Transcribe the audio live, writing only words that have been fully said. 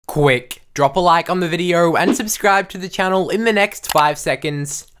Quick, drop a like on the video and subscribe to the channel in the next 5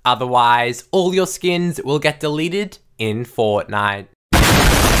 seconds. Otherwise, all your skins will get deleted in Fortnite.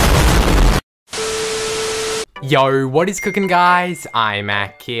 Yo, what is cooking guys?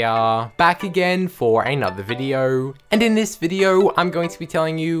 Imack here, back again for another video. And in this video, I'm going to be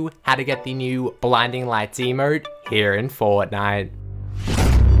telling you how to get the new Blinding Lights emote here in Fortnite.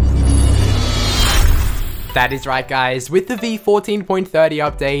 That is right guys, with the V14.30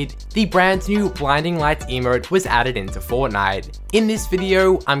 update, the brand new Blinding Lights emote was added into Fortnite. In this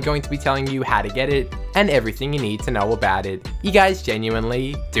video, I'm going to be telling you how to get it and everything you need to know about it. You guys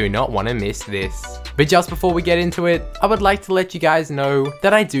genuinely do not want to miss this. But just before we get into it, I would like to let you guys know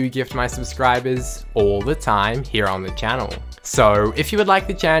that I do gift my subscribers all the time here on the channel. So if you would like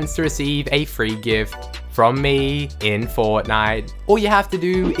the chance to receive a free gift from me in Fortnite, all you have to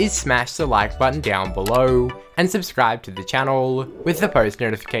do is smash the like button down below and subscribe to the channel with the post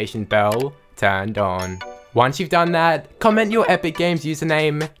notification bell turned on. Once you've done that, comment your Epic Games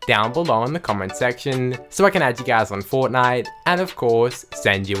username down below in the comment section so I can add you guys on Fortnite and of course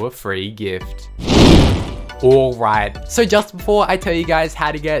send you a free gift. Alright, so just before I tell you guys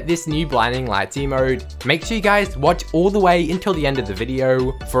how to get this new Blinding Lights emote, make sure you guys watch all the way until the end of the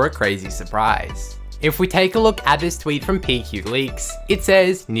video for a crazy surprise. If we take a look at this tweet from PQ Leaks, it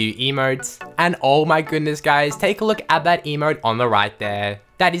says new emotes, and oh my goodness guys, take a look at that emote on the right there.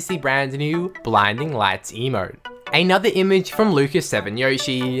 That is the brand new Blinding Lights emote. Another image from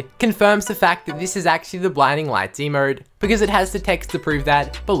Lucas7Yoshi confirms the fact that this is actually the Blinding Lights emote because it has the text to prove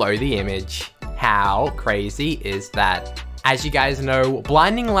that below the image. How crazy is that? As you guys know,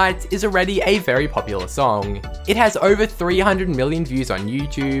 Blinding Lights is already a very popular song. It has over 300 million views on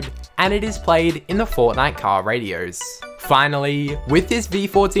YouTube, and it is played in the Fortnite car radios. Finally, with this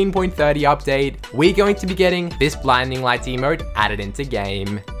V14.30 update, we're going to be getting this Blinding Lights emote added into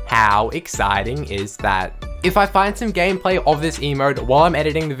game. How exciting is that? If I find some gameplay of this emote while I'm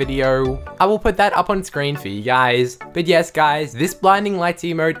editing the video, I will put that up on screen for you guys. But yes guys, this Blinding Lights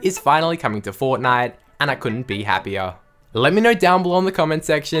emote is finally coming to Fortnite, and I couldn't be happier. Let me know down below in the comment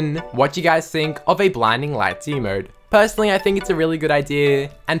section what you guys think of a Blinding Lights emote. Personally, I think it's a really good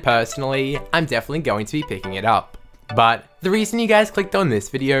idea, and personally, I'm definitely going to be picking it up. But the reason you guys clicked on this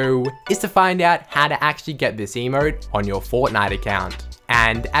video is to find out how to actually get this emote on your Fortnite account.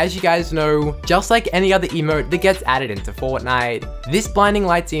 And as you guys know, just like any other emote that gets added into Fortnite, this Blinding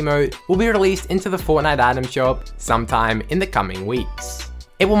Lights emote will be released into the Fortnite item shop sometime in the coming weeks.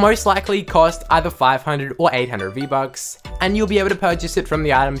 It will most likely cost either 500 or 800 V-Bucks, and you'll be able to purchase it from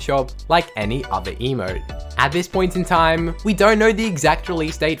the item shop like any other emote. At this point in time, we don't know the exact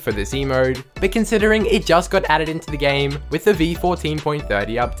release date for this emote, but considering it just got added into the game with the V14.30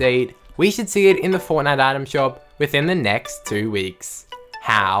 update, we should see it in the Fortnite item shop within the next 2 weeks.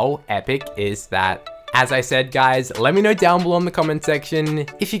 How epic is that? As I said guys, let me know down below in the comment section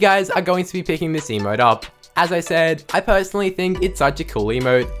if you guys are going to be picking this emote up. As I said, I personally think it's such a cool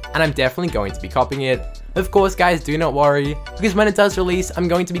emote, and I'm definitely going to be copying it. Of course guys, do not worry, because when it does release, I'm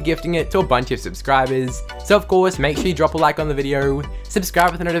going to be gifting it to a bunch of subscribers. So of course, make sure you drop a like on the video,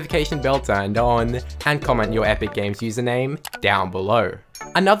 subscribe with the notification bell turned on, and comment your Epic Games username down below.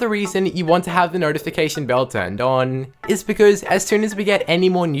 Another reason you want to have the notification bell turned on is because as soon as we get any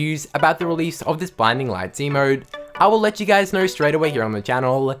more news about the release of this Blinding Lights emote, I will let you guys know straight away here on the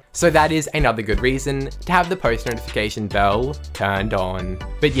channel, so that is another good reason to have the post notification bell turned on.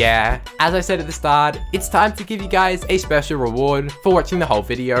 But yeah, as I said at the start, it's time to give you guys a special reward for watching the whole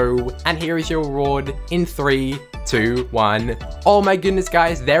video, and here is your reward in 3, 2, 1. Oh my goodness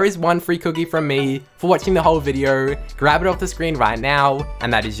guys, there is one free cookie from me for watching the whole video. Grab it off the screen right now,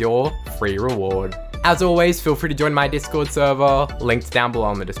 and that is your free reward. As always, feel free to join my Discord server, linked down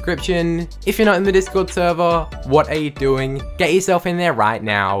below in the description. If you're not in the Discord server, what are you doing? Get yourself in there right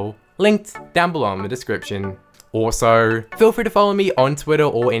now, linked down below in the description. Also, feel free to follow me on Twitter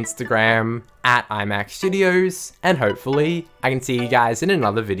or Instagram at Imack Studios, and hopefully I can see you guys in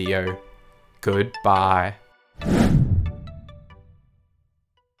another video. Goodbye.